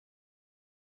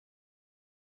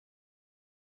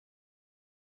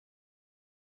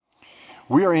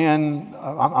We are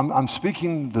I'm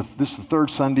speaking, this is the third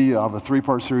Sunday of a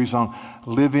three-part series on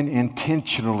living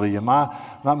intentionally. And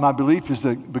my belief is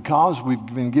that because we've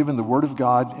been given the Word of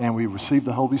God and we received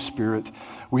the Holy Spirit,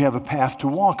 we have a path to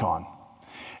walk on.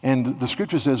 And the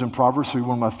scripture says in Proverbs 3,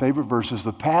 one of my favorite verses,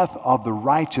 the path of the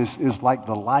righteous is like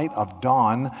the light of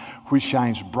dawn, which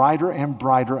shines brighter and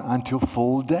brighter until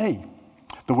full day.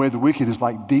 The way of the wicked is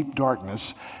like deep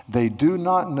darkness. They do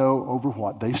not know over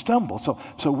what they stumble.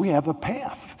 So we have a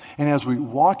path. And as we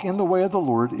walk in the way of the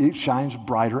Lord, it shines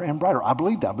brighter and brighter. I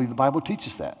believe that. I believe the Bible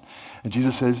teaches that. And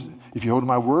Jesus says, if you hold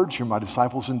my words, you're my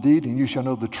disciples indeed, and you shall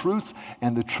know the truth,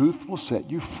 and the truth will set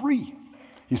you free.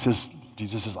 Jesus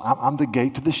says, I'm the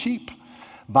gate to the sheep.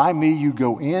 By me you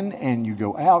go in and you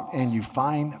go out and you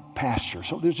find pasture.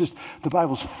 So the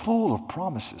Bible's full of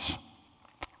promises.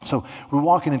 So we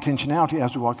walk in intentionality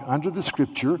as we walk under the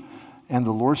scripture and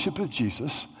the lordship of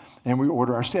Jesus, and we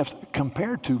order our steps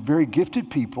compared to very gifted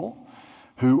people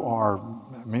who are,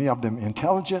 many of them,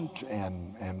 intelligent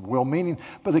and well-meaning,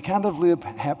 but they kind of live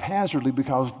haphazardly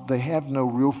because they have no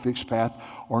real fixed path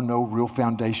or no real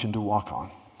foundation to walk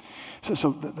on. So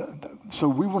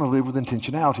we want to live with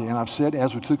intentionality, and I've said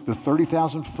as we took the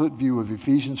 30,000-foot view of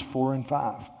Ephesians 4 and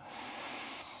 5,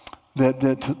 that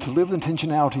to live with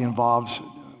intentionality involves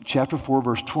chapter 4,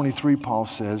 verse 23, Paul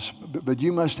says, but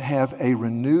you must have a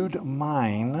renewed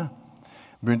mind,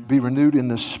 be renewed in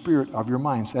the spirit of your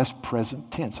minds. That's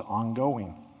present tense,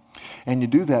 ongoing. And you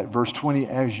do that, verse 20,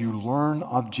 as you learn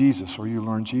of Jesus, or you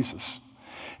learn Jesus.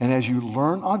 And as you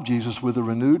learn of Jesus with a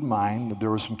renewed mind, there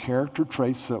were some character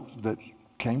traits that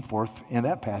came forth in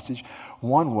that passage.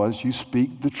 One was you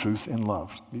speak the truth in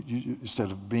love.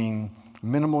 Instead of being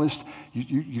minimalist,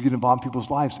 you get involved in people's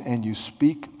lives and you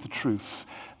speak the truth.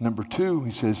 Number two,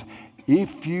 he says,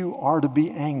 if you are to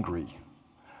be angry,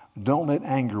 don't let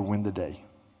anger win the day.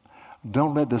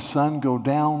 Don't let the sun go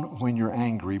down when you're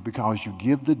angry because you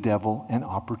give the devil an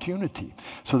opportunity.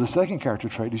 So the second character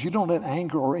trait is you don't let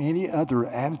anger or any other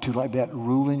attitude like that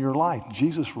rule in your life.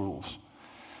 Jesus rules.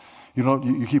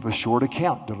 You keep a short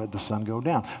account. Don't let the sun go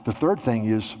down. The third thing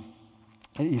is,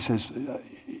 he says,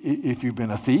 if you've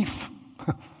been a thief,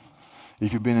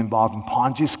 if you've been involved in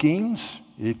Ponzi schemes,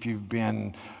 if you've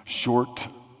been short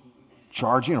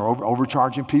charging or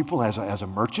overcharging people as a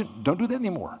merchant, don't do that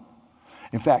anymore.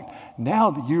 In fact, now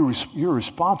that you're a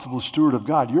responsible steward of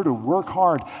God, you're to work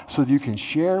hard so that you can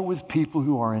share with people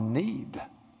who are in need.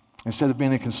 Instead of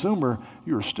being a consumer,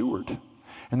 you're a steward.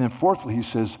 And then fourthly, he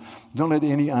says, don't let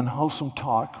any unwholesome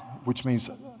talk, which means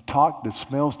talk that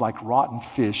smells like rotten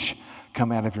fish,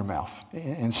 come out of your mouth.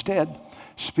 Instead,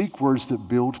 speak words that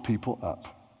build people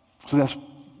up. So that's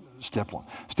step one.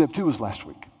 Step two was last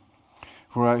week,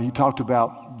 where he talked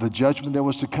about the judgment that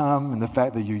was to come and the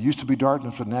fact that you used to be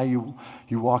darkness, but now you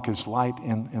walk as light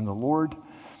in the Lord.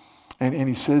 And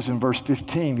he says in verse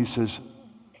 15, he says,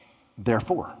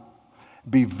 therefore,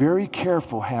 be very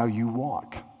careful how you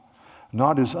walk,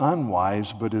 not as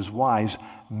unwise, but as wise,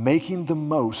 making the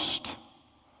most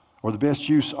or the best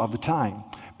use of the time,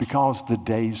 because the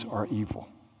days are evil.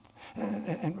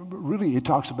 And really, it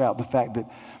talks about the fact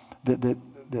that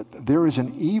there is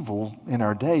an evil in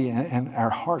our day, and our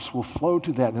hearts will flow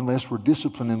to that unless we're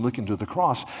disciplined and looking to the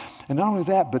cross. And not only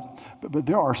that, but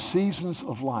there are seasons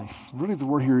of life. Really, the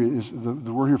word here is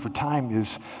the word here for time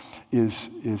is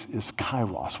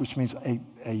kairos, which means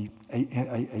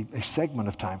a segment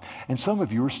of time. And some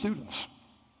of you are students,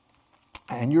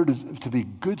 and you're to be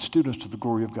good students to the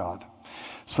glory of God.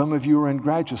 Some of you are in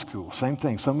graduate school, same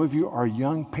thing. Some of you are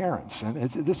young parents, and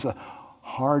this is a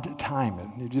hard time,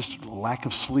 and just lack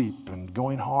of sleep and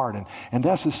going hard, and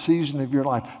that's a season of your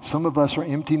life. Some of us are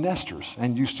empty nesters,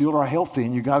 and you still are healthy,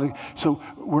 and you got to. So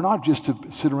we're not just to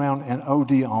sit around and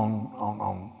OD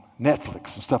on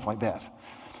Netflix and stuff like that.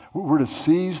 We're to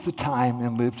seize the time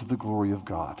and live to the glory of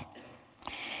God.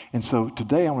 And so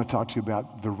today I want to talk to you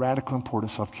about the radical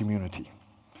importance of community.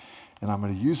 And I'm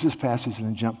going to use this passage and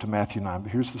then jump to Matthew 9.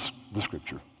 But here's the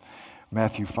scripture.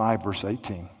 Matthew 5, verse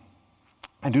 18.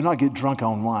 And do not get drunk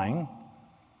on wine,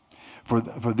 for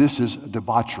this is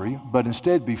debauchery, but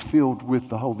instead be filled with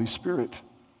the Holy Spirit,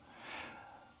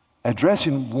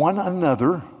 addressing one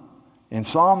another in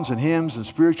psalms and hymns and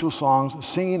spiritual songs,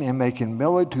 singing and making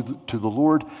melody to the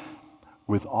Lord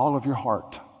with all of your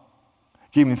heart,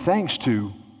 giving thanks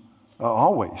to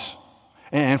always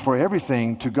and for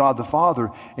everything to God the Father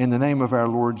in the name of our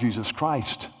Lord Jesus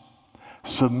Christ,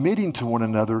 submitting to one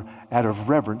another out of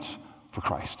reverence for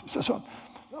Christ. So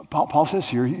Paul says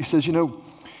here, he says,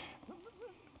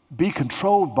 be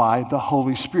controlled by the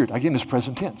Holy Spirit. Again, it's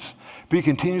present tense. Be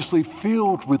continuously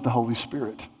filled with the Holy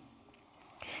Spirit.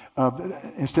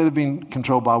 Instead of being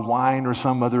controlled by wine or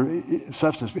some other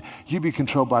substance, you be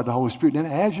controlled by the Holy Spirit. And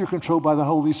as you're controlled by the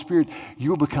Holy Spirit,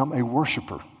 you'll become a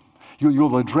worshiper.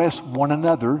 You'll address one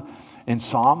another in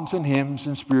psalms and hymns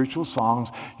and spiritual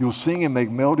songs. You'll sing and make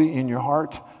melody in your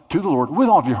heart to the Lord with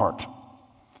all of your heart.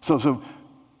 So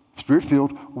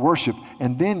Spirit-filled worship.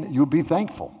 And then you'll be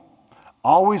thankful.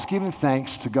 Always giving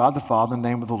thanks to God the Father in the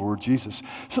name of the Lord Jesus.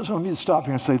 So let me just stop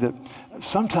here and say that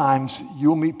sometimes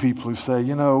you'll meet people who say,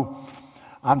 you know,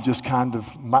 I'm just kind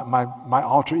of, my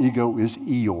alter ego is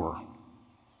Eeyore,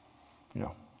 you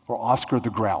know, or Oscar the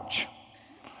Grouch.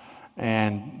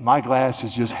 And my glass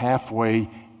is just halfway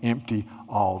empty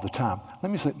all the time.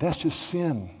 Let me say, that's just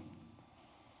sin.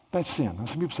 That's sin. And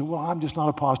some people say, well, I'm just not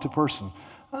a positive person.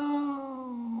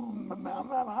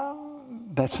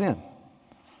 That's sin.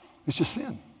 It's just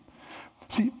sin.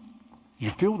 See,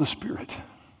 you're filled with the Spirit.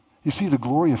 You see the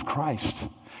glory of Christ.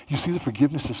 You see the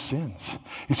forgiveness of sins.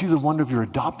 You see the wonder of your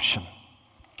adoption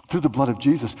through the blood of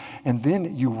Jesus. And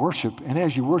then you worship. And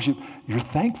as you worship, you're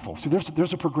thankful. See,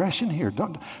 there's a progression here.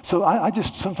 So I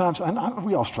just sometimes,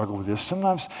 we all struggle with this.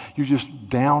 Sometimes you're just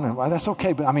down, and that's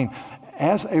okay. But I mean,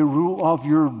 as a rule of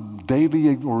your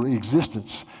daily or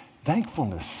existence,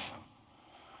 thankfulness.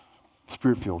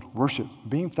 Spirit-filled worship,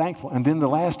 being thankful. And then the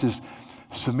last is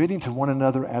submitting to one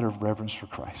another out of reverence for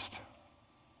Christ.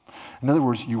 In other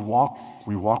words, we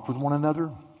walk with one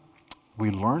another. We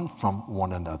learn from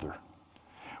one another.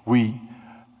 We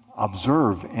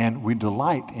observe and we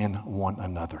delight in one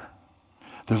another.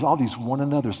 There's all these one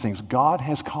another things. God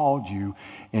has called you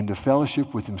into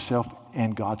fellowship with himself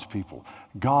and God's people.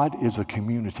 God is a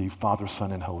community, Father,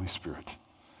 Son, and Holy Spirit.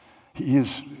 He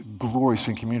is glorious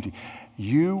in community.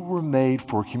 You were made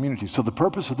for community. So the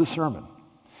purpose of this sermon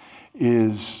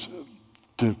is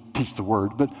to teach the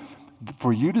word, but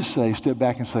for you to step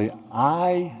back and say,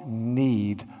 I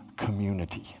need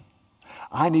community.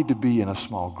 I need to be in a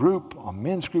small group, a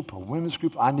men's group, a women's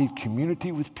group. I need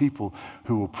community with people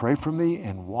who will pray for me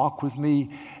and walk with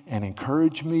me and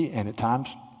encourage me and at times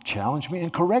challenge me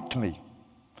and correct me.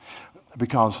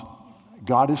 Because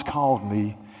God has called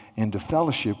me into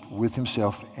fellowship with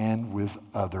himself and with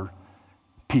other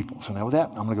people. So now with that,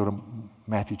 I'm going to go to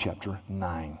Matthew chapter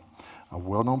 9, a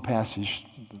well-known passage.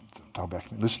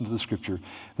 Listen to the scripture.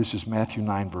 This is Matthew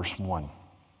 9, verse 1.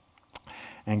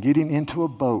 And getting into a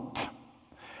boat,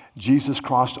 Jesus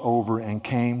crossed over and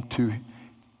came to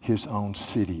his own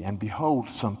city. And behold,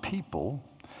 some people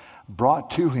brought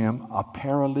to him a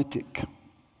paralytic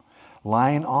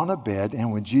lying on a bed.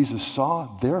 And when Jesus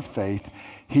saw their faith,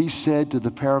 he said to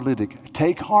the paralytic,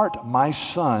 take heart, my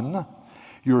son,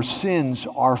 your sins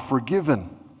are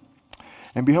forgiven.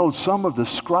 And behold, some of the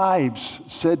scribes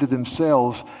said to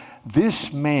themselves,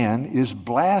 this man is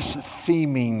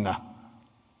blaspheming.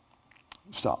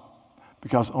 Stop.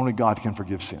 Because only God can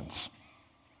forgive sins.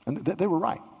 And they were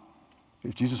right.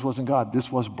 If Jesus wasn't God,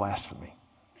 this was blasphemy.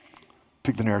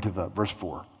 Pick the narrative up, verse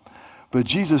 4. But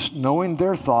Jesus, knowing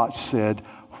their thoughts, said,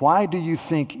 why do you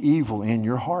think evil in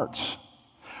your hearts?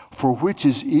 For which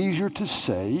is easier to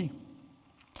say,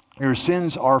 your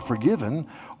sins are forgiven,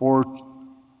 or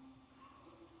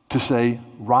to say,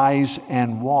 rise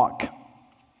and walk?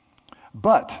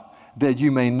 But that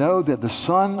you may know that the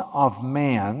Son of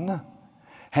Man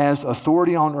has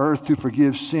authority on earth to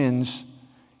forgive sins,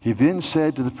 he then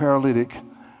said to the paralytic,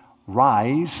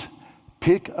 rise,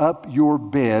 pick up your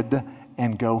bed,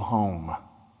 and go home.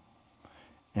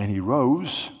 And he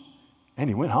rose, and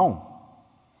he went home.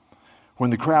 When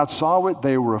the crowd saw it,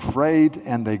 they were afraid,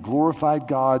 and they glorified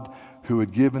God who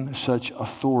had given such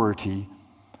authority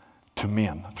to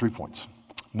men. 3 points.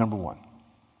 Number 1,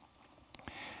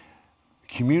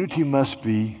 community must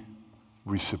be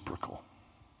reciprocal.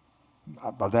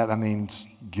 By that I mean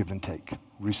give and take,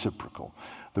 reciprocal.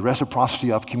 The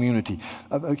reciprocity of community.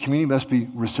 A community must be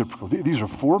reciprocal. These are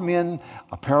 4 men,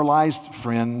 a paralyzed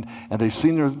friend, and they've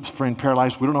seen their friend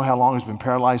paralyzed. We don't know how long he's been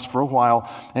paralyzed, for a while.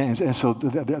 And so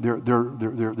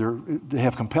they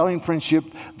have compelling friendship.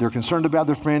 They're concerned about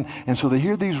their friend. And so they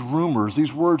hear these rumors,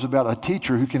 these words about a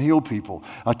teacher who can heal people,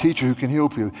 a teacher who can heal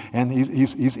people. And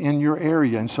he's in your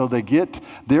area. And so they get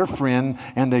their friend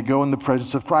and they go in the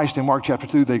presence of Christ. In Mark chapter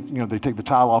 2, they take the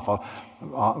tile off a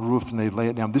roof and they lay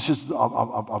it down. This is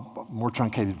a more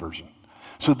truncated version.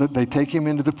 So that they take him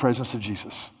into the presence of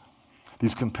Jesus.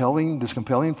 This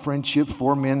compelling friendship,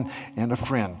 4 men and a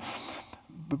friend.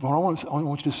 But what I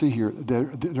want you to see here,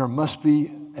 there must be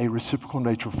a reciprocal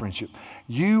nature of friendship.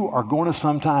 You are going to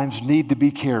sometimes need to be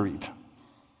carried.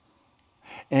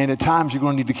 And at times you're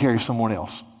going to need to carry someone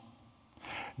else.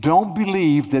 Don't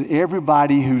believe that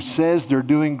everybody who says they're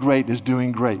doing great is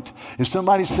doing great. If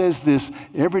somebody says this,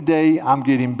 every day I'm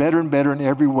getting better and better in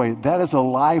every way, that is a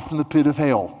lie from the pit of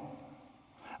hell.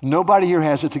 Nobody here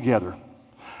has it together.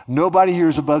 Nobody here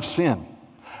is above sin.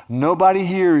 Nobody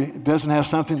here doesn't have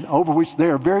something over which they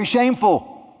are very shameful.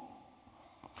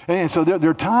 And so there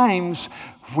are times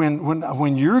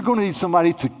when you're going to need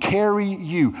somebody to carry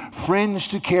you, friends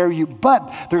to carry you, but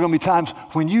there are going to be times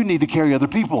when you need to carry other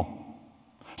people.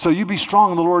 So you be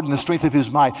strong in the Lord and the strength of his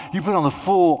might. You put on the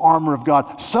full armor of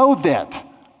God so that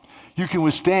you can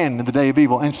withstand in the day of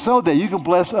evil and so that you can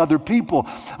bless other people.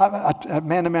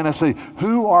 Man to man, I say,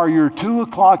 who are your 2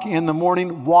 o'clock in the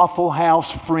morning Waffle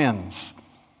House friends?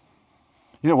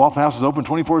 You know, Waffle House is open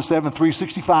 24/7,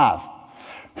 365.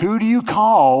 Who do you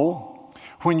call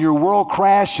when your world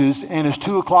crashes and it's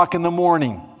 2 o'clock in the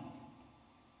morning?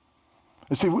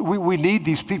 See, we need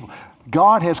these people.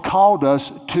 God has called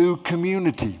us to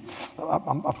community.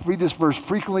 I read this verse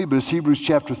frequently, but it's Hebrews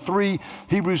chapter 3.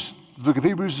 The book of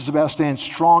Hebrews is about staying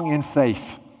strong in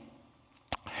faith.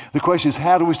 The question is,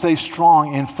 how do we stay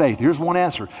strong in faith? Here's one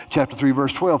answer. Chapter 3,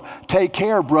 verse 12. Take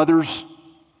care, brothers.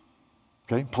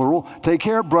 Okay, plural. Take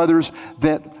care, brothers,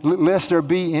 that lest there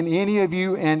be in any of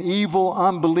you an evil,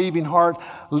 unbelieving heart,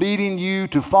 leading you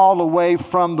to fall away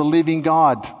from the living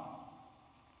God.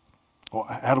 Well,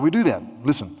 how do we do that?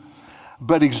 Listen.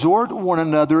 But exhort one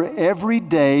another every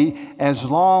day as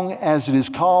long as it is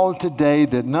called today,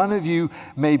 that none of you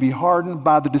may be hardened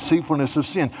by the deceitfulness of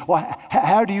sin. Well,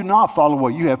 how do you not fall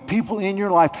away? You have people in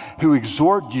your life who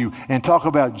exhort you and talk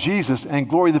about Jesus and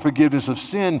glory in the forgiveness of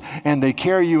sin, and they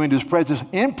carry you into his presence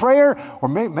in prayer, or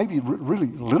maybe really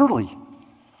literally.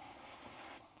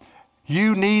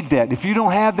 You need that. If you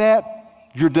don't have that,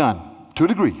 you're done to a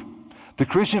degree. The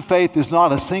Christian faith is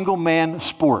not a single man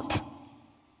sport.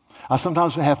 I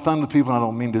sometimes have fun with people, and I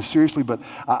don't mean this seriously, but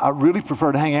I really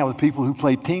prefer to hang out with people who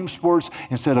play team sports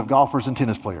instead of golfers and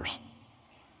tennis players.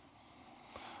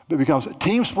 But because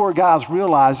team sport guys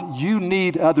realize you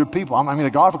need other people. I mean, a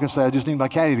golfer can say, I just need my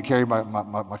caddy to carry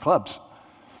my clubs.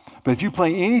 But if you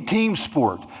play any team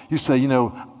sport, you say, you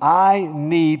know, I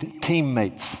need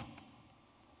teammates.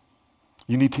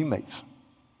 You need teammates.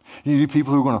 You need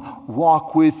people who are going to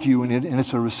walk with you, and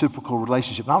it's a reciprocal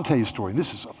relationship. And I'll tell you a story.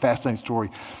 This is a fascinating story.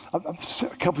 A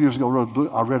couple years ago,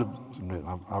 I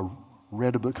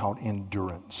read a book called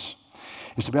Endurance.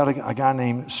 It's about a guy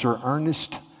named Sir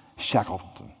Ernest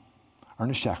Shackleton.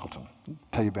 Ernest Shackleton. I'll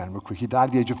tell you about him real quick. He died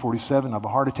at the age of 47 of a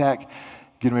heart attack,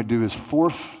 getting ready to do his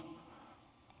 4th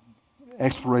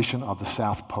exploration of the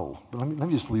South Pole. But let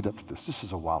me just lead up to this. This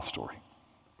is a wild story.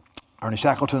 Ernest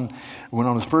Shackleton went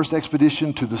on his first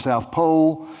expedition to the South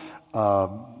Pole,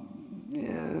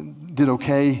 did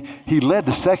okay. He led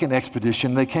the second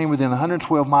expedition. They came within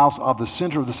 112 miles of the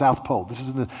center of the South Pole. This is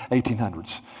in the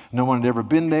 1800s. No one had ever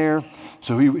been there.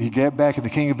 So he got back, and the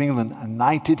King of England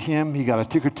knighted him. He got a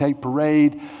ticker tape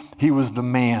parade. He was the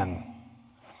man.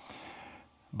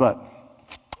 But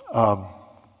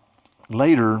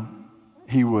later,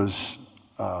 he was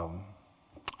a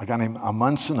guy named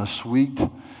Amundsen, a Swede,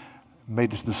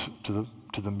 made it to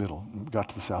the middle, got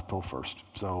to the South Pole first.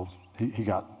 So he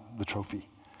got the trophy.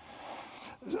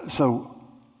 So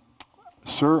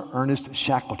Sir Ernest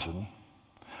Shackleton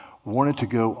wanted to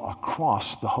go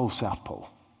across the whole South Pole,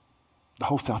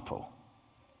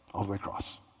 all the way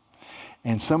across.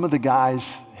 And some of the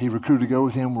guys he recruited to go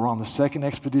with him were on the second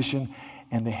expedition,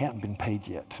 and they hadn't been paid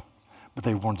yet. But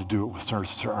they wanted to do it with Sir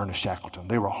Ernest Shackleton.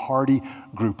 They were a hardy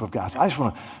group of guys. I just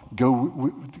want to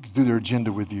go through their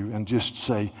agenda with you and just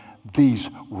say, these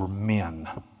were men.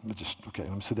 Let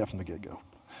me say that from the get-go.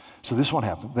 So this is what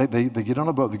happened. They get on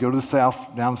a boat. They go to the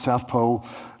south, down the South Pole,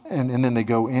 and then they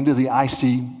go into the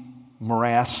icy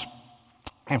morass.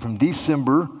 And from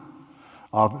December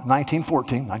of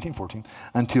 1914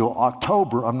 until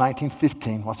October of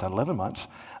 1915, 11 months,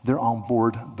 they're on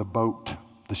board the boat,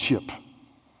 the ship.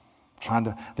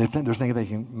 They're thinking they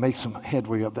can make some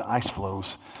headway up the ice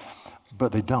floes,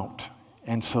 but they don't.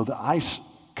 And so the ice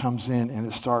comes in and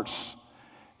it starts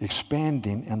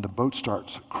expanding and the boat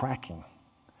starts cracking.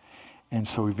 And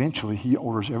so eventually he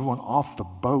orders everyone off the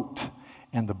boat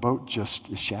and the boat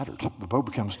just is shattered. The boat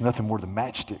becomes nothing more than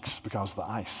matchsticks because of the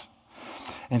ice.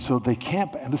 And so they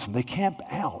camp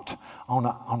out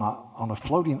on a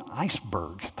floating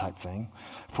iceberg type thing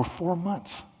for 4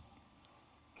 months.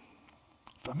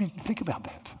 I mean, think about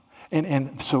that.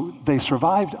 And so they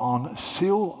survived on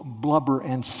seal blubber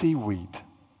and seaweed.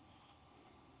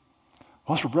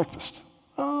 What's for breakfast?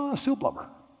 Seal blubber.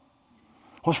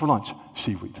 What's for lunch?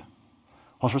 Seaweed.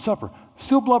 What's for supper?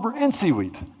 Seal blubber and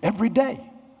seaweed every day.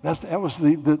 It was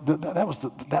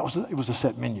a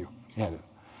set menu. You had it.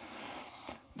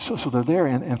 So they're there,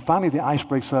 and finally the ice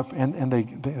breaks up, and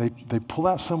they pull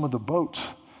out some of the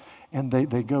boats, and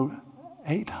they go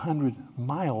 800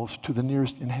 miles to the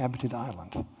nearest inhabited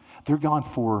island. They're gone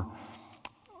for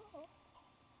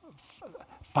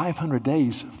 500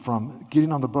 days from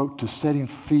getting on the boat to setting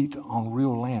feet on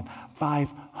real land.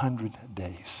 500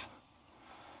 days.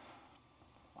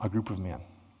 A group of men.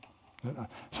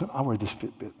 So I wear this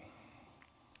Fitbit.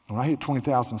 When I hit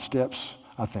 20,000 steps,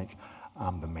 I think,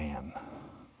 I'm the man.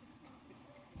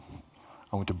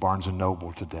 I went to Barnes &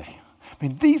 Noble today. I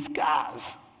mean, these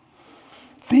guys.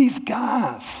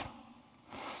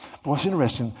 But what's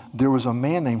interesting, there was a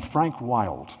man named Frank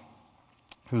Wild,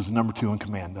 who was the number 2 in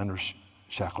command under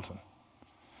Shackleton.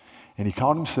 And he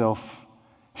called himself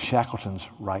Shackleton's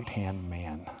right-hand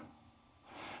man.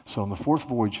 So on the 4th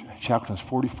voyage, Shackleton's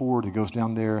 44, he goes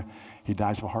down there, he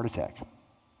dies of a heart attack.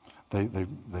 They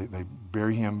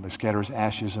bury him, they scatter his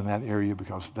ashes in that area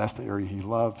because that's the area he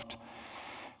loved.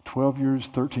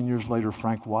 13 years later,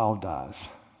 Frank Wild dies.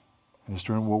 And it's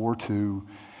during World War II,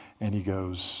 and he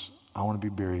goes, I want to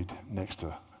be buried next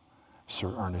to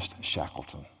Sir Ernest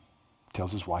Shackleton.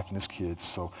 Tells his wife and his kids.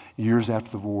 So years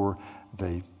after the war,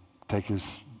 they take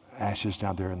his ashes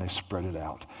down there and they spread it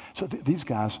out. So these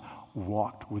guys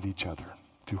walked with each other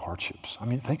through hardships. I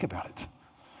mean, think about it.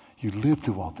 You live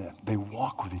through all that. They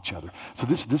walk with each other. So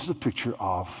this is a picture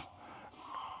of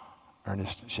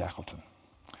Ernest Shackleton.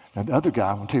 Now the other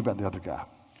guy, I want to tell you about the other guy.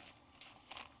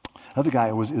 The other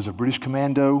guy is a British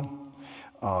commando,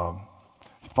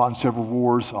 fought in several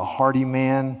wars, a hardy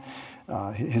man.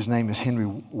 His name is Henry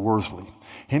Worsley.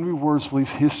 Henry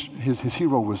Worsley's, his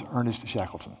hero was Ernest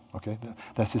Shackleton, okay?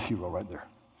 That's his hero right there.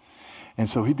 And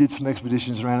so he did some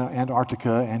expeditions around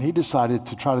Antarctica, and he decided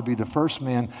to try to be the first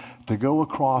man to go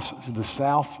across the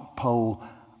South Pole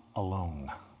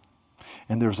alone.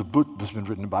 And there's a book that's been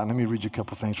written about it. Let me read you a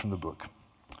couple things from the book.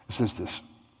 It says this.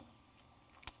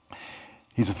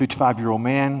 He's a 55-year-old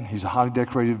man. He's a highly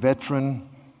decorated veteran.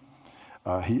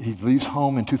 He leaves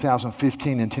home in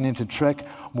 2015 intending to trek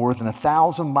more than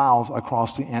 1,000 miles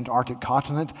across the Antarctic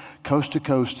continent, coast to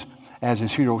coast, as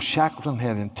his hero Shackleton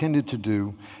had intended to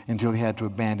do until he had to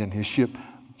abandon his ship.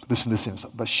 Listen to this sentence.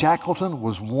 But Shackleton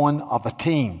was one of a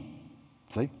team.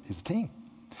 See, he's a team.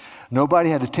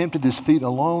 Nobody had attempted this feat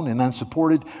alone and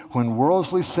unsupported. When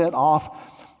Worsley set off,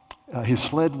 his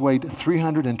sled weighed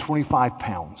 325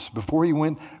 pounds. Before he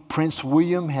went, Prince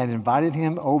William had invited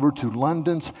him over to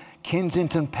London's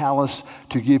Kensington Palace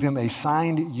to give him a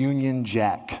signed Union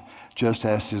Jack, just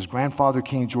as his grandfather,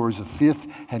 King George V,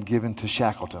 had given to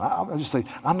Shackleton. I'll just say,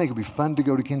 I think it would be fun to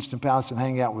go to Kensington Palace and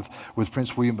hang out with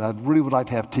Prince William, but I really would like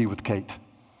to have tea with Kate.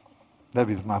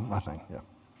 That'd be my thing, yeah.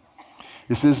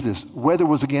 It says this, weather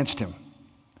was against him.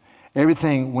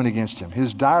 Everything went against him.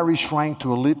 His diary shrank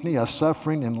to a litany of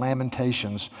suffering and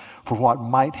lamentations for what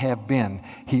might have been.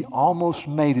 He almost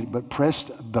made it, but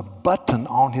pressed the button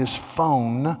on his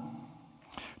phone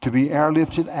to be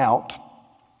airlifted out,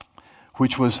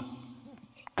 which was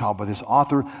called by this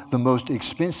author the most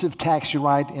expensive taxi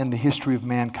ride in the history of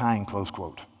mankind, close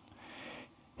quote.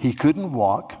 He couldn't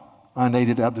walk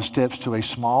unaided up the steps to a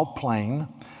small plane,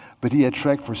 but he had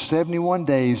trekked for 71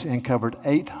 days and covered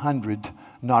 800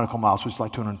 nautical miles, which is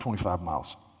like 225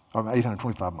 miles, or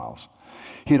 825 miles.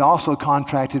 He had also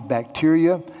contracted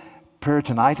bacteria,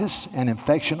 peritonitis, an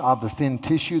infection of the thin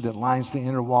tissue that lines the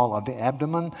inner wall of the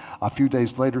abdomen. A few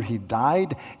days later, he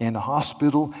died in a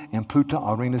hospital in Punta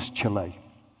Arenas, Chile.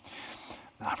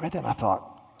 I read that and I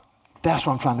thought, that's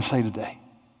what I'm trying to say today.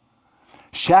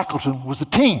 Shackleton was a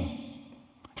team.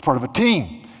 He's part of a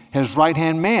team. His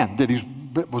right-hand man that he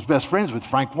was best friends with,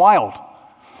 Frank Wild.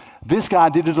 This guy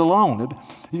did it alone.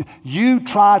 You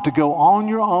try to go on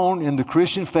your own in the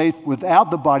Christian faith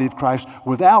without the body of Christ,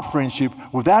 without friendship,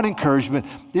 without encouragement.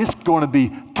 It's going to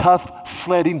be tough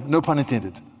sledding, no pun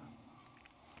intended.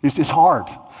 It's hard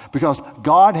because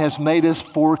God has made us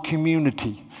for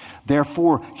community.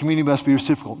 Therefore, community must be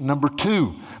reciprocal. Number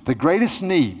 2, the greatest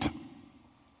need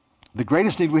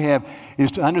we have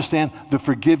is to understand the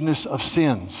forgiveness of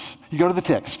sins. You go to the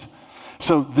text.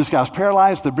 So this guy's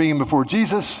paralyzed. They bring him before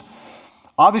Jesus.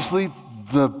 Obviously,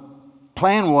 the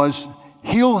plan was,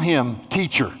 heal him,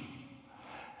 teacher.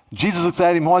 Jesus looks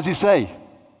at him. What does he say?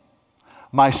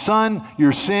 My son,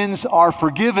 your sins are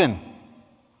forgiven.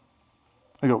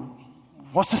 I go,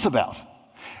 what's this about?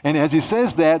 And as he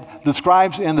says that, the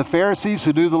scribes and the Pharisees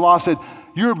who knew the law said,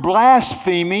 you're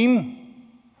blaspheming.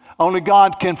 Only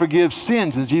God can forgive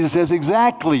sins. And Jesus says,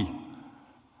 exactly.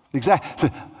 So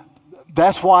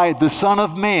that's why the Son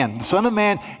of Man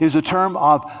is a term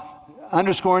of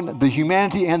underscoring the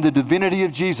humanity and the divinity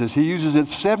of Jesus. He uses it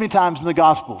 70 times in the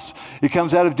Gospels. It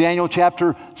comes out of Daniel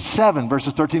chapter 7,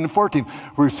 verses 13 and 14,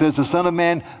 where it says, the Son of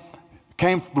Man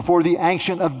came before the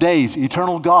Ancient of Days,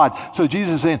 eternal God. So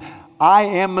Jesus is saying, I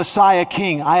am Messiah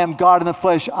King. I am God in the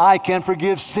flesh. I can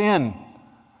forgive sin.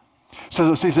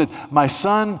 So he said, my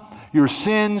son, your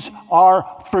sins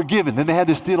are forgiven. Then they had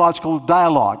this theological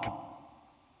dialogue.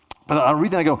 But I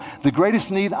read that and I go, the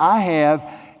greatest need I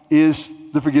have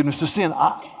is the forgiveness of sin.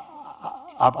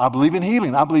 I believe in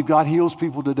healing. I believe God heals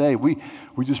people today. We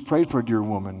just prayed for a dear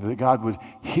woman that God would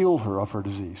heal her of her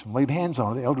disease. And laid hands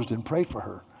on her. The elders didn't pray for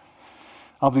her.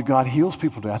 I believe God heals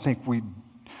people today. I think we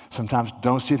sometimes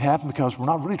don't see it happen because we're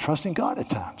not really trusting God at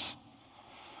times.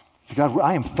 God,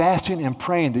 I am fasting and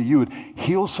praying that you would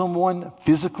heal someone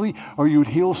physically or you would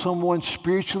heal someone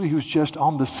spiritually who's just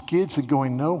on the skids and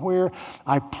going nowhere.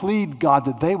 I plead, God,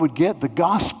 that they would get the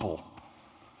gospel.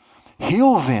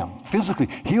 Heal them physically.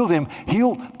 Heal them.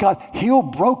 God, heal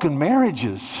broken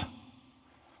marriages.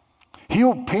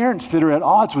 Heal parents that are at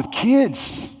odds with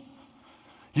kids.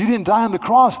 You didn't die on the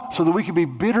cross so that we could be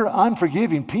bitter,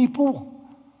 unforgiving people.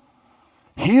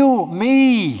 Heal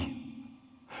me.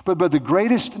 But the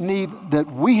greatest need that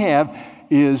we have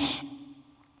is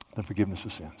the forgiveness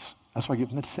of sins. That's why I give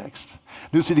them the text.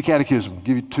 New City Catechism, I'll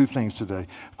give you two things today.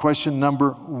 Question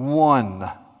number 1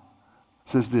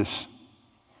 says this.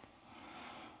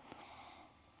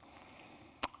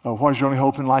 What is your only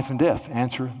hope in life and death?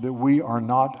 Answer, that we are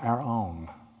not our own,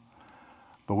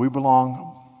 but we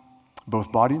belong,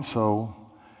 both body and soul,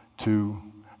 to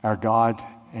our God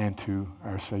and to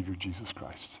our Savior, Jesus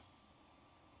Christ.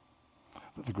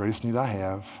 That the greatest need I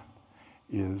have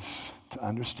is to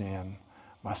understand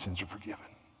my sins are forgiven.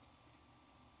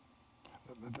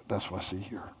 That's what I see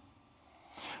here.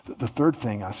 The third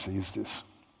thing I see is this.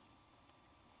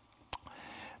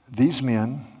 These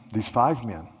men, these 5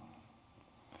 men,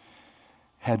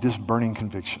 had this burning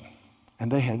conviction. And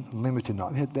they had limited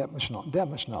knowledge. They had that much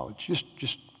knowledge.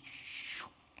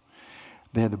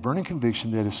 They had the burning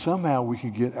conviction that if somehow we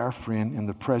could get our friend in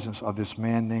the presence of this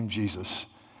man named Jesus,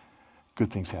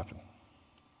 good things happen.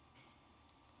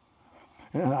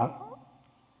 And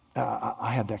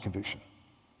I had that conviction.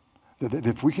 That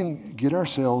if we can get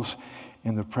ourselves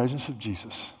in the presence of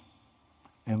Jesus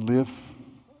and live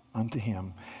unto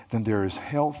him, then there is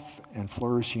health and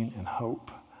flourishing and hope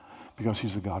because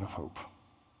he's the God of hope.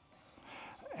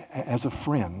 As a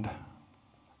friend,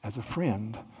 as a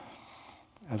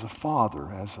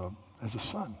father, as a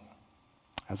son,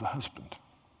 as a husband,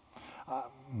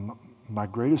 my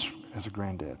greatest, as a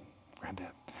granddad,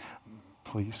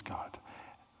 please God,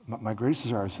 my greatest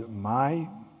desire is that my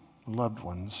loved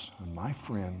ones and my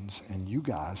friends and you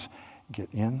guys get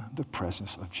in the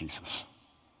presence of Jesus.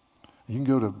 You can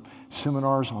go to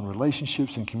seminars on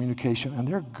relationships and communication, and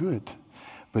they're good,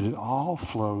 but it all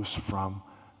flows from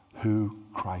who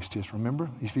Christ is. Remember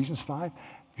Ephesians 5?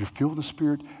 You're filled with the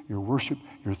Spirit, you're worship,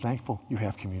 you're thankful, you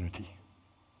have community.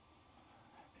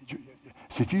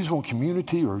 See, if you just want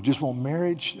community or just want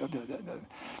marriage,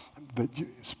 but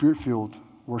Spirit-filled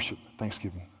worship,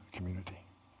 thanksgiving, community.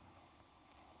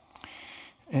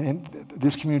 And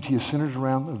this community is centered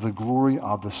around the glory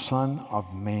of the Son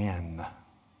of Man,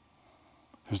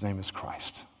 whose name is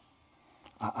Christ.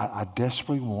 I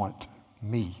desperately want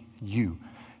you,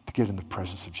 to get in the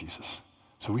presence of Jesus.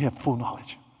 So we have full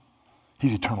knowledge.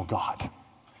 He's eternal God.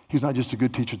 He's not just a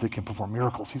good teacher that can perform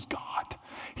miracles. He's God.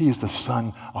 He is the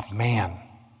Son of Man.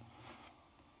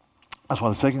 That's why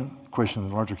the second question in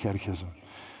the larger catechism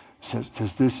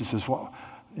says this. It says, well,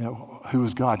 who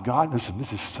is God? God, listen,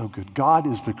 this is so good. God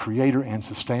is the creator and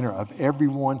sustainer of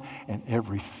everyone and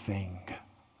everything.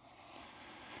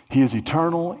 He is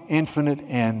eternal, infinite,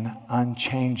 and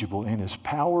unchangeable in his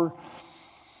power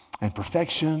and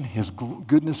perfection, his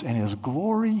goodness and his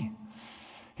glory,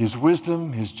 his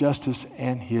wisdom, his justice,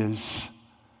 and his,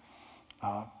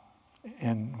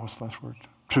 and what's the last word?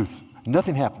 Truth.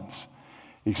 Nothing happens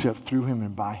except through him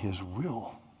and by his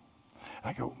will.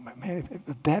 And I go, man,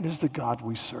 that is the God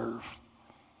we serve.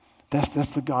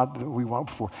 That's the God that we walk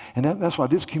before. And that's why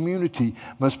this community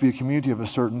must be a community of a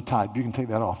certain type. You can take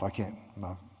that off. I can't.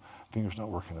 My finger's not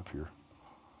working up here.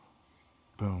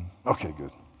 Boom. Okay,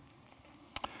 good.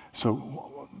 So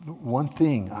one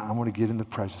thing, I want to get in the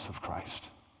presence of Christ.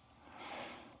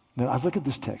 Now, I look at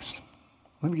this text.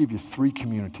 Let me give you 3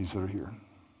 communities that are here.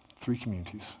 3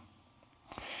 communities.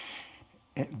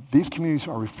 And these communities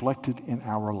are reflected in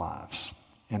our lives,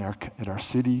 at our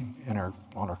city, on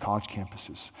our college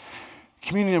campuses.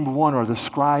 Community number 1 are the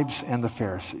scribes and the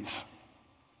Pharisees.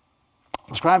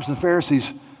 The scribes and the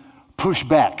Pharisees push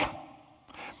back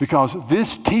because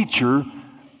this teacher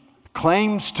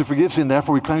claims to forgive sin,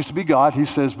 therefore he claims to be God. He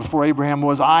says, before Abraham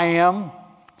was, I am.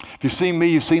 If you've seen me,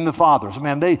 you've seen the Father. So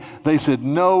man, they said,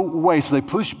 no way. So they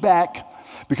pushed back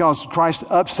because Christ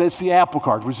upsets the apple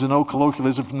cart, which is an old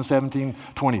colloquialism from the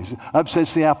 1720s.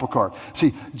 Upsets the apple cart.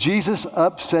 See, Jesus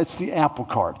upsets the apple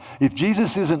cart. If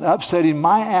Jesus isn't upsetting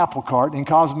my apple cart and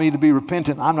causing me to be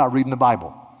repentant, I'm not reading the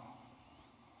Bible.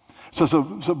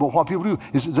 But what people do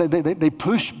is they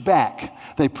push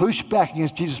back. They push back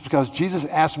against Jesus because Jesus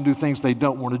asks them to do things they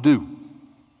don't want to do.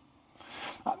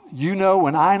 You know,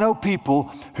 and I know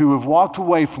people who have walked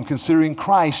away from considering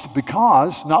Christ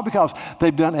not because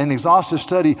they've done an exhaustive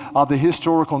study of the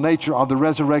historical nature of the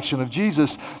resurrection of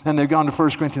Jesus, and they've gone to 1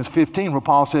 Corinthians 15 where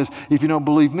Paul says, if you don't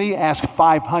believe me, ask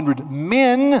 500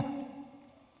 men,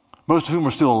 most of whom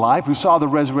are still alive, who saw the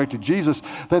resurrected Jesus.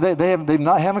 They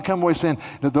haven't come away saying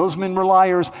that those men were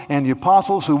liars, and the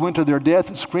apostles who went to their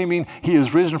death screaming, he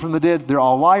is risen from the dead, they're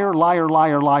all liar, liar,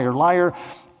 liar, liar, liar.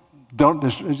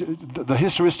 The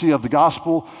historicity of the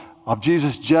gospel of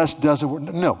Jesus just doesn't work.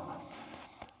 No.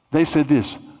 They said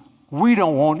this, we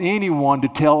don't want anyone to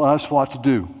tell us what to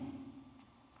do.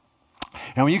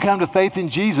 And when you come to faith in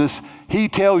Jesus, he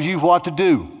tells you what to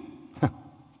do.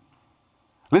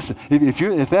 Listen,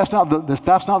 if that's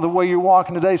not the way you're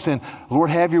walking today, saying, Lord,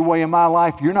 have your way in my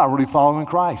life, you're not really following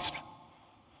Christ.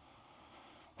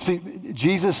 See,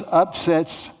 Jesus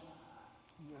upsets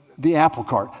the apple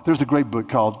cart. There's a great book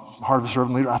called Heart of a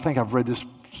Servant Leader. I think I've read this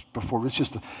before.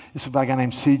 It's about a guy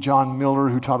named C. John Miller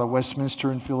who taught at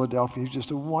Westminster in Philadelphia. He's just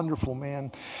a wonderful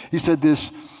man. He said this,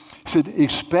 he said,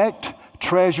 expect,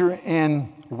 treasure,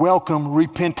 and welcome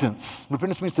repentance.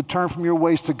 Repentance means to turn from your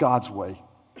ways to God's way.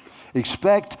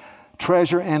 Expect,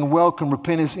 treasure, and welcome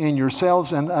repentance in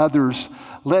yourselves and others.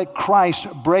 Let Christ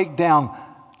break down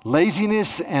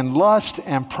laziness and lust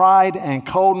and pride and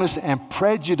coldness and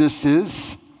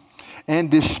prejudices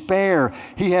and despair.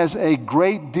 He has a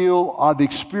great deal of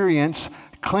experience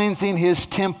cleansing his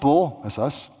temple, that's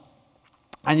us,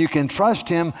 and you can trust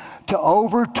him to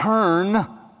overturn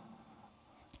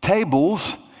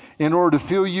tables in order to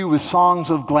fill you with songs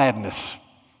of gladness.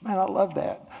 Man, I love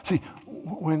that. See,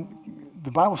 when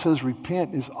the Bible says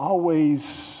repent is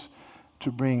always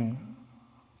to bring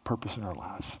purpose in our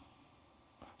lives.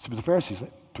 So, but the Pharisees, they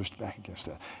pushed back against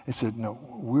that. They said, no,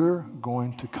 we're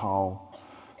going to call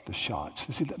the shots.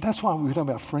 You see, that's why we're talking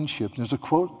about friendship. There's a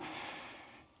quote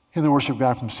in the Worship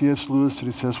Guide from C.S. Lewis that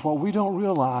it says, what we don't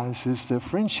realize is that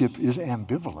friendship is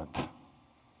ambivalent.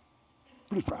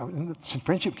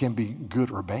 Friendship can be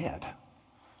good or bad.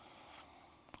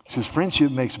 It says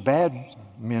friendship makes bad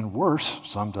men worse,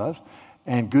 some does,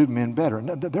 and good men better.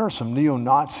 Now, there are some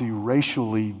neo-Nazi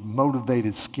racially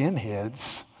motivated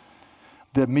skinheads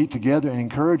that meet together and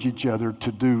encourage each other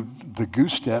to do the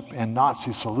goose step and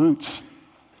Nazi salutes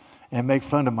and make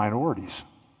fun of minorities.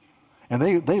 And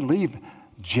they leave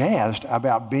jazzed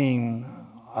about being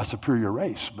a superior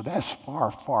race, but that's far,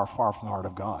 far, far from the heart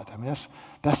of God. I mean,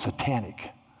 that's satanic.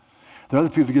 There are other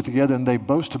people who get together and they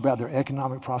boast about their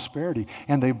economic prosperity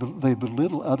and they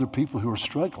belittle other people who are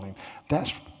struggling.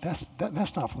 That's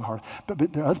not from the heart. But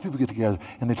there are other people who get together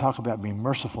and they talk about being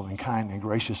merciful and kind and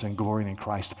gracious and glorying in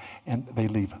Christ, and they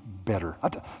leave better.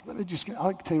 I'll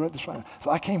tell you this right now. So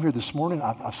I came here this morning.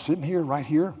 I was sitting here, right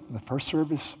here, in the first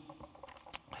service.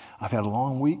 I've had a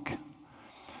long week.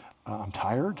 I'm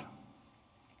tired.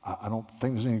 I don't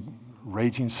think there's any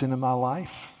raging sin in my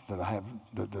life that I have,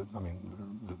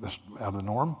 that's out of the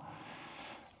norm.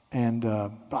 And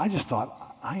but I just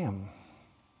thought, I'm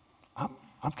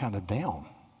kind of down.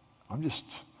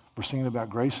 We're singing about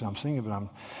grace and I'm singing,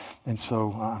 and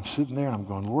so I'm sitting there and I'm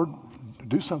going, Lord,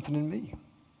 do something in me.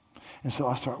 And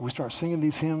so we start singing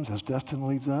these hymns as Dustin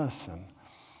leads us and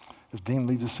as Dean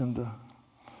leads us in the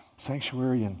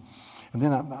sanctuary. And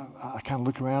then I kind of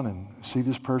look around and see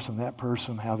this person, that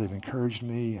person, how they've encouraged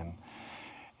me, and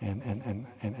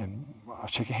I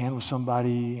shake a hand with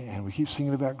somebody, and we keep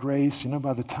singing about grace. You know,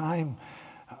 by the time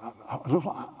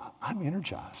I'm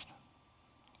energized.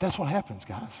 That's what happens,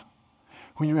 guys.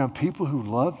 When you're around people who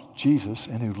love Jesus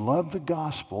and who love the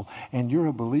gospel, and you're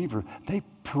a believer, they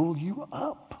pull you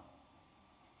up.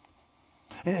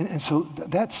 And so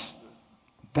that's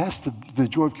the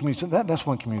joy of community. So that's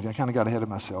one community. I kind of got ahead of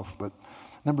myself. But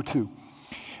number two,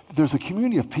 there's a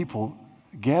community of people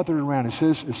gathered around. It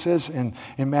says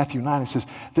in Matthew 9, it says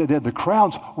that the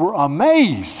crowds were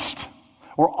amazed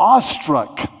or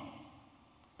awestruck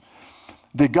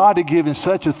that God had given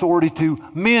such authority to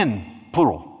men,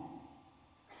 plural.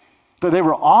 That they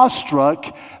were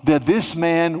awestruck that this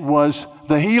man was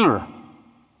the healer.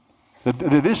 That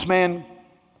this man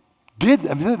did,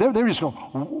 they were just going,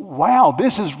 wow,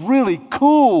 this is really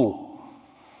cool.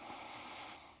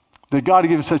 that God had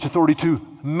given such authority to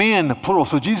men, plural.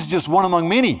 So Jesus is just one among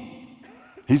many.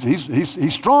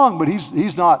 He's strong, but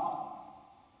he's not,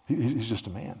 he's just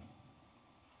a man.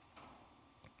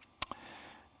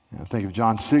 And I think of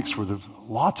John 6, where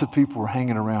lots of people were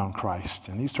hanging around Christ,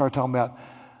 and he started talking about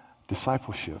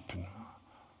discipleship and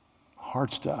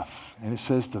hard stuff. And it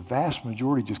says the vast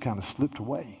majority just kind of slipped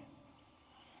away.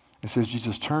 It says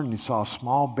Jesus turned and he saw a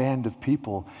small band of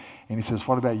people, and he says,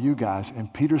 what about you guys?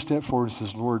 And Peter stepped forward and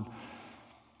says, Lord,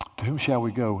 to whom shall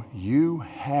we go? You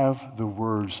have the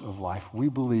words of life. We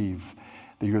believe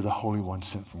that you're the Holy One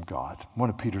sent from God. One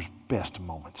of Peter's best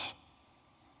moments.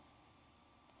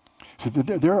 So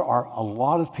there are a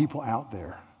lot of people out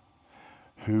there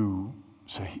who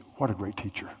say, what a great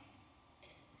teacher.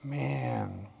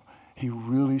 Man, he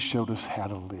really showed us how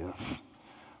to live.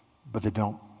 But they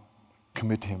don't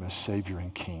commit to him as Savior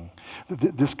and King.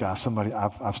 This guy, somebody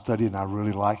I've studied and I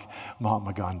really like,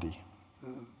 Mahatma Gandhi,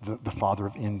 the father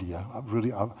of India,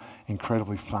 really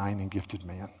incredibly fine and gifted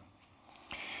man.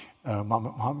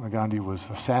 Mahatma Gandhi was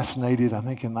assassinated, I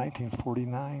think, in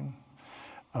 1949,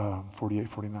 48,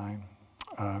 49.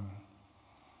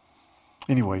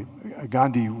 Anyway,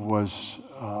 Gandhi was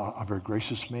a very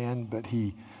gracious man, but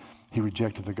he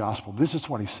rejected the gospel. This is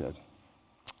what he said.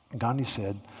 Gandhi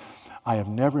said, I have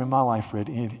never in my life read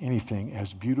anything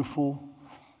as beautiful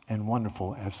and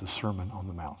wonderful as the Sermon on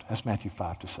the Mount. That's Matthew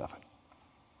 5-7.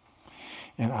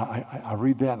 And I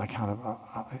read that and I kind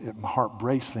of, my heart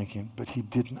breaks thinking, but he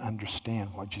didn't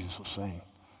understand what Jesus was saying.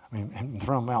 I mean, in the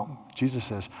Sermon on the Mount, Jesus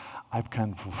says, I've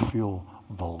come to fulfill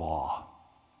the law.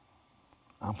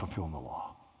 I'm fulfilling the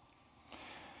law.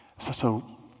 So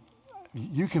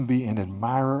you can be an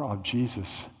admirer of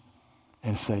Jesus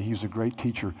and say he's a great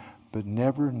teacher, but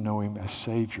never know him as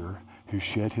Savior who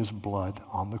shed his blood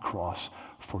on the cross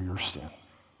for your sin.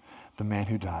 The man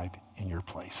who died in your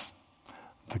place.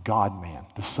 The God-man,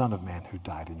 the Son of Man who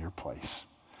died in your place.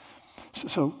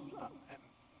 So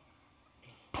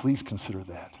please consider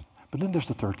that. But then there's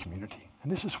the third community,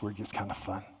 and this is where it gets kind of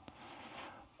fun.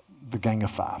 The Gang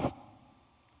of Five.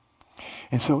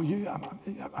 And so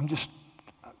I'm just,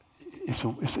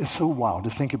 it's so wild to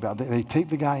think about. They take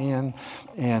the guy in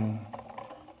and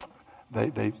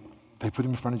they put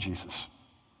him in front of Jesus.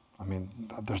 I mean,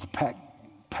 there's a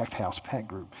packed house, packed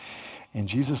group. And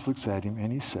Jesus looks at him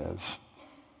and he says,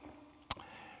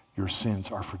 your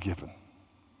sins are forgiven.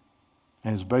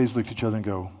 And his buddies look at each other and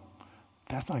go,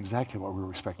 that's not exactly what we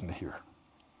were expecting to hear.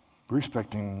 We're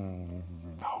expecting,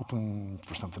 hoping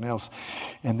for something else.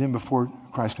 And then before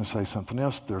Christ can say something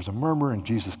else, there's a murmur and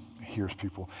Jesus hears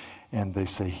people and they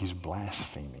say he's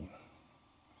blaspheming.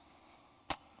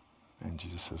 And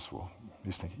Jesus says, well,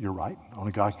 he's thinking, you're right.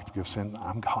 Only God can forgive sin.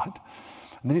 I'm God.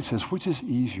 And then he says, which is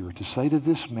easier, to say to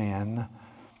this man,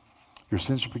 your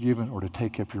sins are forgiven, or to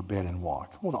take up your bed and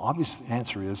walk? Well, the obvious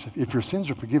answer is, if your sins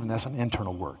are forgiven, that's an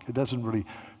internal work. It doesn't really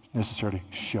necessarily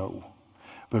show.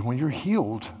 But when you're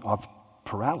healed of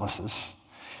paralysis,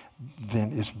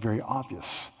 then it's very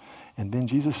obvious. And then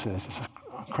Jesus says, it's an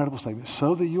incredible statement,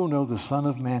 so that you'll know the Son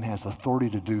of Man has authority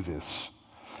to do this.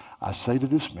 I say to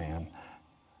this man,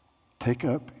 take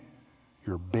up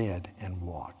your bed and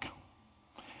walk.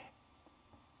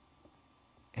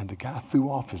 And the guy threw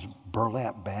off his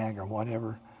burlap bag or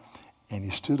whatever, and he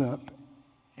stood up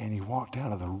and he walked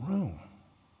out of the room.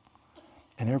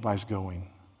 And everybody's going,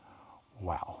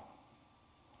 wow.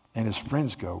 And his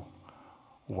friends go,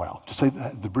 wow. To say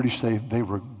that, the British say they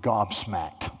were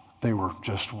gobsmacked. They were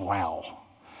just wow.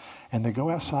 And they go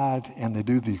outside and they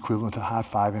do the equivalent to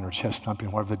high-fiving or chest thumping,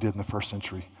 whatever they did in the first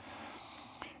century.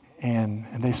 And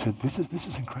they said, this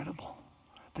is incredible.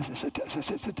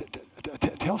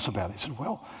 Tell us about it. He said,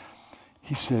 well,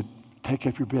 he said, take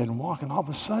up your bed and walk. And all of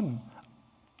a sudden,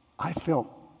 I felt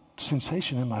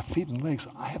sensation in my feet and legs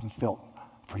I haven't felt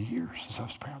for years since I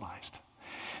was paralyzed.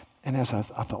 And as I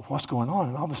thought, what's going on?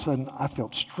 And all of a sudden, I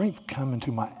felt strength come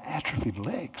into my atrophied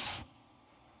legs.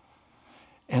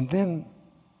 And then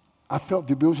I felt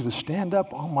the ability to stand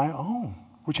up on my own,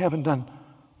 which I haven't done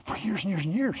for years and years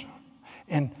and years.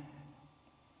 And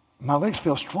my legs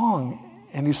felt strong.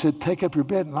 And he said, take up your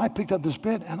bed. And I picked up this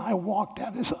bed and I walked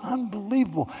out. It's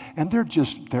unbelievable. And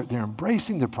they're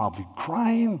embracing. They're probably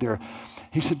crying.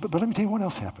 He said, but let me tell you what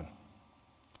else happened.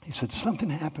 He said, something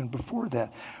happened before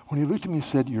that. When he looked at me and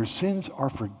said, your sins are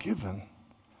forgiven,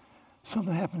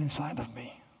 something happened inside of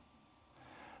me.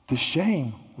 The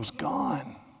shame was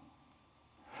gone.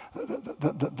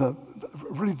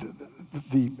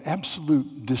 the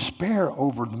absolute despair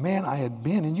over the man I had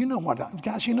been. And you know what,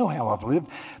 guys, you know how I've lived.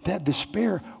 That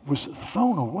despair was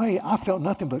thrown away. I felt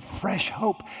nothing but fresh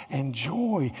hope and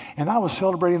joy. And I was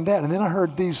celebrating that. And then I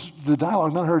heard the dialogue,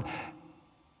 and then I heard,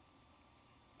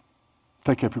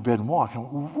 take up your bed and walk. And I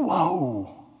went,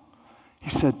 whoa. He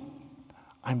said,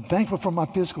 I'm thankful for my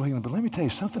physical healing, but let me tell you,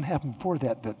 something happened before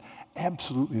that that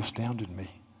absolutely astounded me.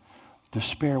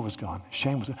 Despair was gone.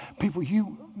 Shame was gone. People,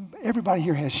 everybody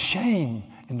here has shame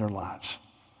in their lives.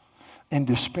 And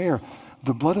despair,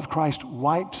 the blood of Christ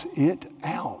wipes it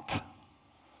out.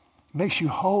 Makes you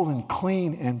whole and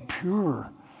clean and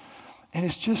pure. And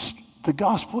it's just, the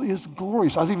gospel is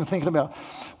glorious. I was even thinking about,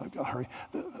 I've got to hurry.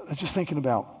 I was just thinking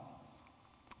about,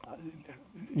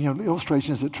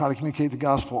 illustrations that try to communicate the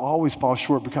gospel always fall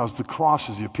short because the cross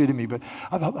is the epitome. But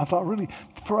I thought really,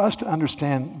 for us to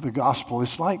understand the gospel,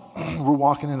 it's like we're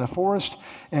walking in a forest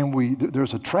and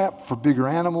there's a trap for bigger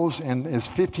animals and it's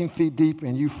 15 feet deep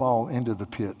and you fall into the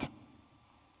pit.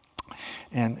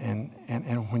 And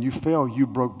when you fell, you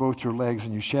broke both your legs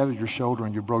and you shattered your shoulder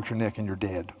and you broke your neck and you're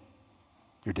dead.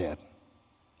 You're dead.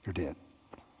 You're dead.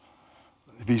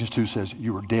 Ephesians 2 says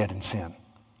you were dead in sin.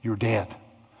 You're dead.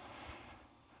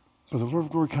 But the Lord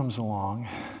of glory comes along,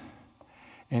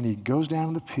 and he goes down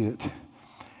in the pit,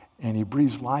 and he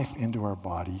breathes life into our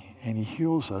body, and he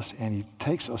heals us, and he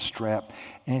takes a strap,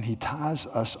 and he ties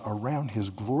us around his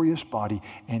glorious body,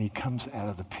 and he comes out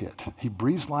of the pit. He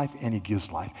breathes life, and he gives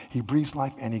life. He breathes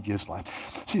life, and he gives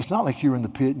life. See, it's not like you were in the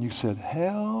pit, and you said,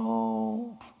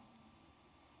 help,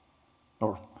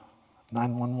 or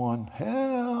 911,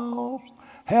 help.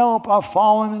 Help, I've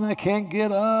fallen and I can't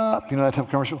get up. You know that type of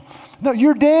commercial? No,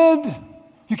 you're dead.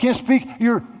 You can't speak.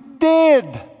 You're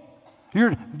dead.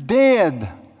 You're dead.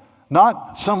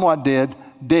 Not somewhat dead,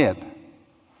 dead.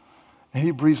 And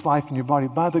he breathes life in your body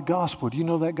by the gospel. Do you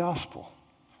know that gospel?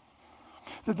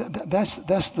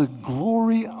 That's the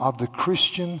glory of the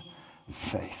Christian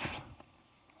faith.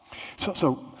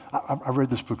 So I read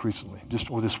this book recently,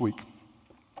 or this week.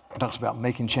 It talks about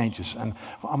making changes. And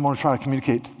I'm going to try to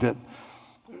communicate that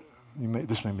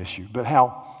this may miss you, but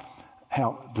how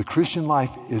the Christian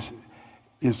life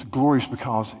is glorious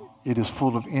because it is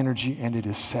full of energy and it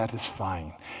is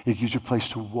satisfying. It gives you a place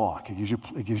to walk. It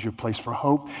gives you a place for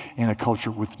hope in a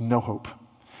culture with no hope.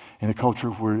 In a culture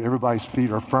where everybody's feet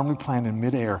are firmly planted in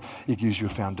midair, it gives you a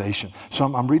foundation.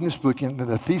 So I'm reading this book, and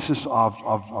the thesis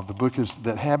of the book is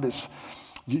that habits,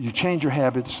 you change your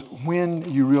habits when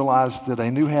you realize that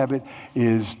a new habit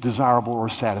is desirable or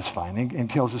satisfying, and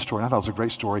tells this story. And I thought it was a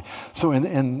great story. So,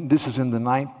 and this is in the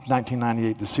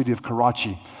 1998, the city of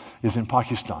Karachi is in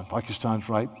Pakistan. Pakistan's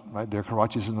right there.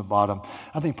 Karachi's in the bottom.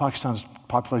 I think Pakistan's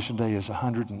population today is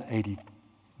 180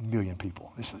 million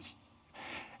people.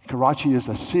 Karachi is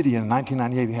a city in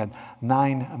 1998. It had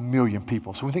 9 million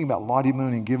people. So we think about Lottie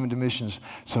Moon and giving to missions.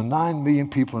 So 9 million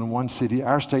people in one city.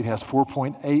 Our state has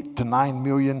 4.8 to 9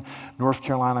 million. North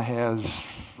Carolina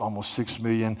has almost 6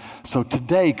 million. So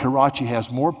today, Karachi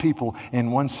has more people in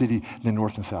one city than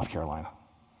North and South Carolina.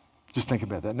 Just think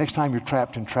about that. Next time you're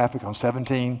trapped in traffic on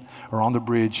 17 or on the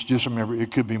bridge, just remember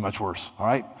it could be much worse, all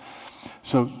right?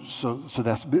 So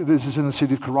this is in the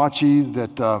city of Karachi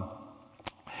that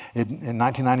in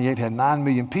 1998 had 9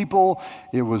 million people.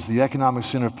 It was the economic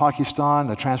center of Pakistan,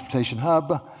 a transportation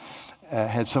hub,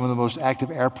 had some of the most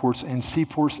active airports and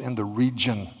seaports in the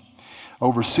region.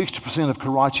 Over 60% of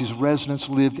Karachi's residents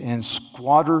lived in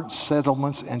squatter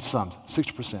settlements and slums,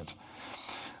 60%.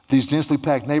 These densely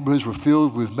packed neighborhoods were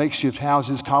filled with makeshift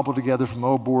houses cobbled together from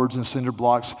old boards and cinder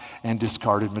blocks and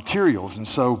discarded materials. And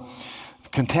so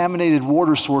contaminated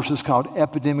water sources caused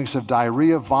epidemics of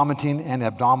diarrhea, vomiting, and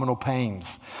abdominal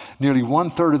pains. Nearly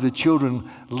 1/3 of the children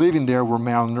living there were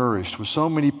malnourished. With so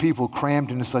many people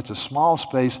crammed into such a small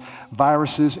space,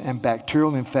 viruses and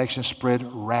bacterial infections spread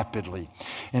rapidly.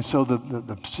 And so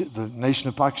the nation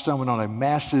of Pakistan went on a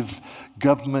massive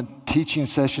government teaching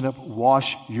session of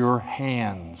wash your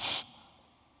hands.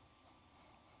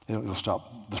 It'll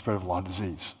stop the spread of a lot of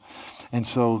disease. And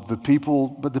so the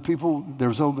people, they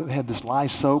had this lye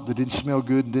soap that didn't smell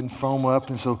good and didn't foam up.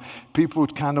 And so people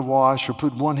would kind of wash or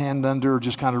put one hand under or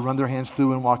just kind of run their hands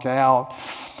through and walk out.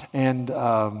 And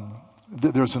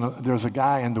there's a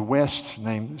guy in the West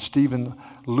named Stephen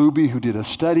Luby who did a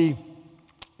study.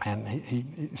 And he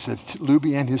said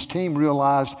Luby and his team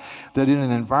realized that in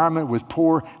an environment with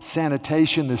poor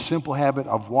sanitation, this simple habit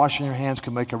of washing your hands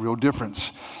can make a real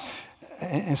difference.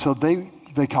 And so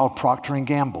they called Procter &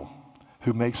 Gamble,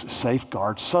 who makes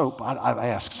Safeguard soap. I've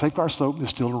asked, Safeguard soap is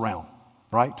still around,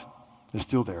 right? It's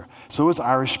still there. So is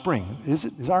Irish Spring. Is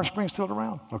it? Is Irish Spring still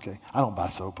around? Okay. I don't buy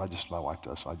soap. My wife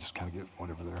does, so I just kind of get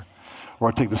whatever there. Or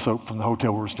I take the soap from the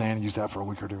hotel where we're staying and use that for a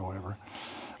week or two or whatever.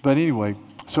 But anyway,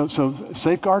 so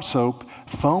Safeguard soap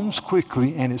foams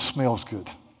quickly and it smells good.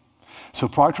 So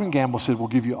Procter & Gamble said, we'll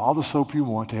give you all the soap you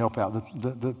want to help out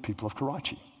the people of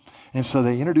Karachi. And so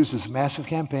they introduced this massive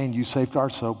campaign, use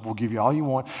Safeguard soap, we'll give you all you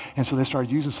want. And so they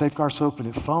started using Safeguard soap and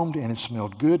it foamed and it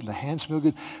smelled good and the hands smelled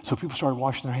good. So people started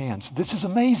washing their hands. This is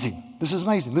amazing. This is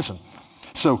amazing. Listen.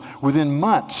 So within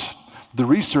months, the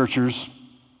researchers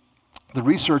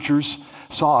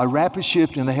saw a rapid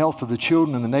shift in the health of the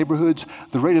children in the neighborhoods.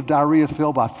 The rate of diarrhea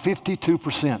fell by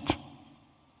 52%.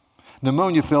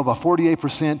 Pneumonia fell by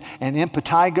 48%, and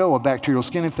impetigo, a bacterial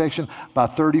skin infection, by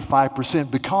 35%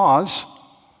 because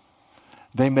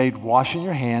they made washing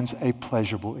your hands a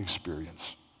pleasurable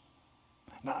experience.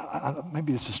 Now,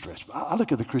 maybe this is a stretch, but I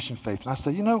look at the Christian faith and I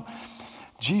say,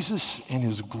 Jesus in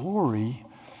his glory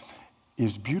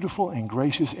is beautiful and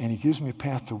gracious, and he gives me a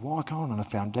path to walk on and a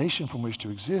foundation from which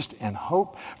to exist and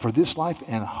hope for this life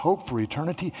and hope for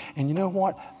eternity. And you know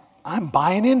what? I'm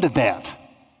buying into that.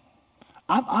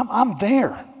 I'm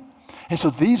there. And so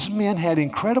these men had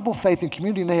incredible faith in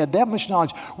community, and they had that much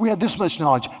knowledge. We had this much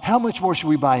knowledge. How much more should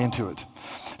we buy into it?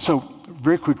 So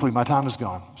very quickly, my time is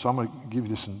gone. So I'm going to give you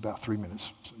this in about 3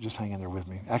 minutes. So just hang in there with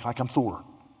me. Act like I'm Thor.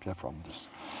 If you have a problem with this.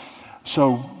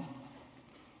 So,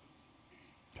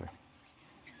 okay.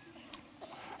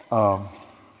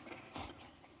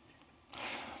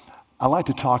 I like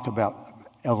to talk about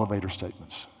elevator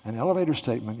statements. An elevator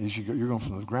statement is you're going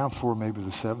from the ground floor maybe to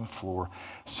the 7th floor.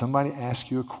 Somebody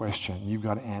asks you a question, and you've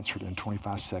got to answer it in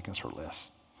 25 seconds or less.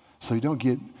 So you don't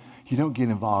get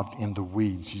involved in the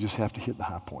weeds. You just have to hit the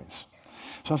high points.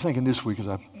 So I was thinking this week as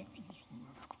I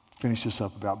finish this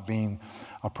up about being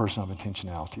a person of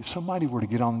intentionality. If somebody were to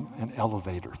get on an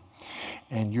elevator,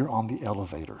 and you're on the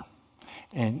elevator,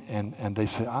 and they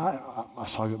say, I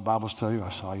saw you at Bible study, I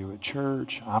saw you at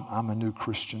church, I'm a new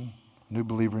Christian, new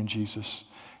believer in Jesus,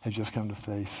 have just come to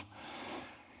faith.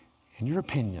 In your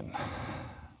opinion,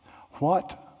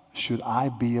 what should I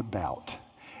be about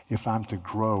if I'm to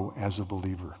grow as a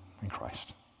believer in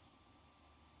Christ?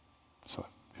 So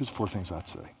here's 4 things I'd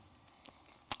say.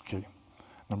 Okay,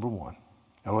 number 1,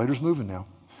 elevator's moving now.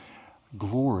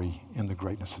 Glory in the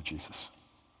greatness of Jesus.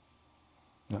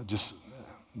 Now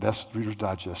that's Reader's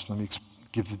Digest. Let me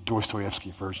give the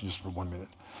Dostoevsky version just for 1 minute.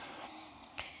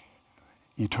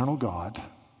 Eternal God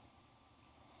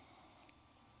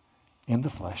in the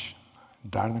flesh,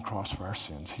 died on the cross for our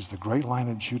sins. He's the great Lion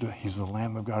of Judah. He's the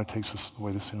Lamb of God who takes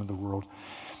away the sin of the world.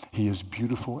 He is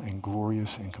beautiful and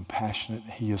glorious and compassionate.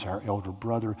 He is our elder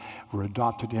brother. We're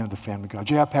adopted into the family of God.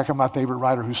 J.I. Packer, my favorite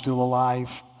writer who's still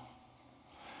alive,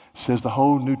 says the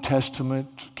whole New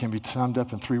Testament can be summed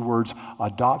up in 3 words: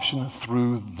 adoption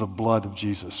through the blood of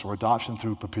Jesus, or adoption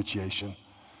through propitiation.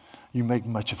 You make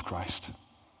much of Christ.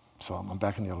 So I'm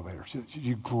back in the elevator.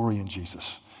 You glory in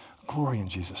Jesus. Glory in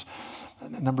Jesus.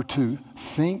 Number 2,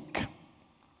 think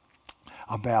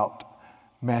about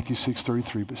Matthew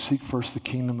 6:33, but seek first the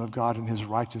kingdom of God and his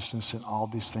righteousness, and all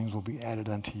these things will be added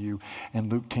unto you.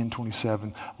 And Luke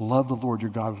 10:27, love the Lord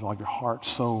your God with all your heart,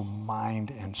 soul,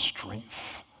 mind, and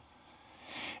strength.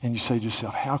 And you say to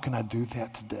yourself, how can I do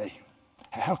that today?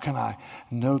 How can I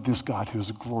know this God who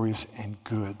is glorious and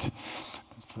good?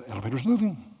 The elevator's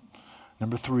moving.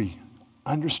 Number 3,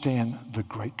 understand the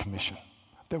Great Commission,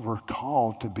 that we're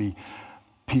called to be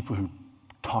people who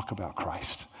talk about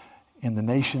Christ in the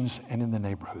nations and in the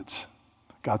neighborhoods.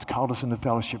 God's called us into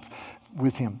fellowship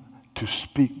with him to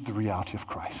speak the reality of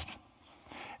Christ.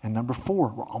 And number 4,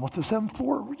 we're almost at 7th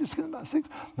floor. We're just getting about 6.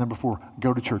 Number 4,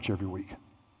 go to church every week.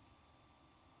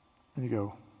 And you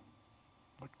go,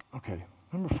 okay,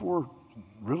 number 4,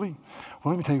 really?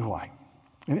 Well, let me tell you why.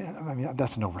 I mean,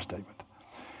 that's an overstatement.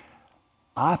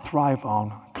 I thrive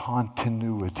on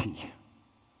continuity.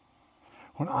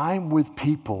 When I'm with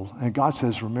people, and God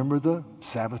says, remember the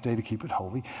Sabbath day to keep it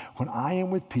holy. When I am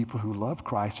with people who love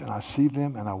Christ, and I see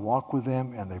them, and I walk with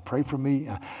them, and they pray for me,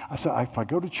 and I say, if I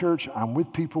go to church, I'm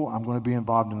with people, I'm going to be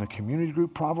involved in a community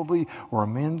group probably, or a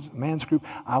man's group.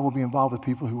 I will be involved with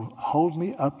people who hold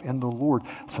me up in the Lord.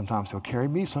 Sometimes they'll carry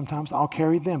me, sometimes I'll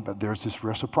carry them, but there's this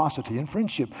reciprocity and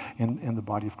friendship in the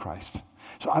body of Christ.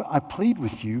 So I plead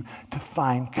with you to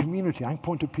find community. I can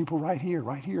point to people right here,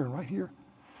 right here, and right here,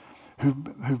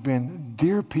 who've been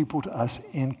dear people to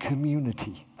us in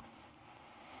community.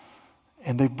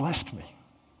 And they've blessed me.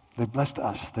 They've blessed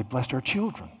us. They've blessed our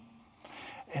children.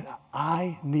 And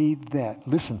I need that.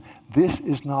 Listen, this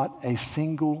is not a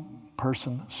single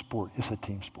person sport. It's a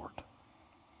team sport.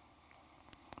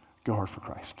 Go hard for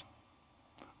Christ.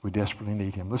 We desperately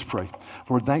need him. Let's pray.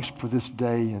 Lord, thanks for this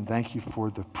day, and thank you for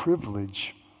the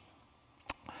privilege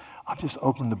of just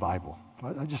opening the Bible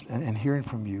and hearing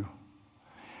from you.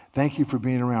 Thank you for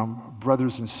being around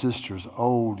brothers and sisters,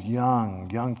 old,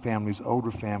 young families,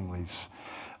 older families,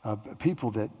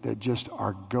 people that just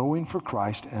are going for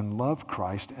Christ and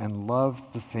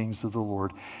love the things of the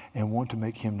Lord and want to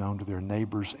make him known to their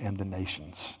neighbors and the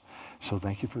nations. So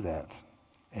thank you for that.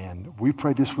 And we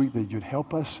pray this week that you'd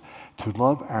help us to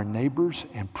love our neighbors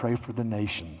and pray for the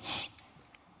nations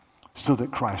so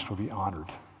that Christ will be honored.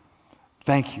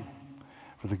 Thank you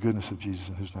for the goodness of Jesus,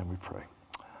 in whose name we pray.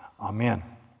 Amen.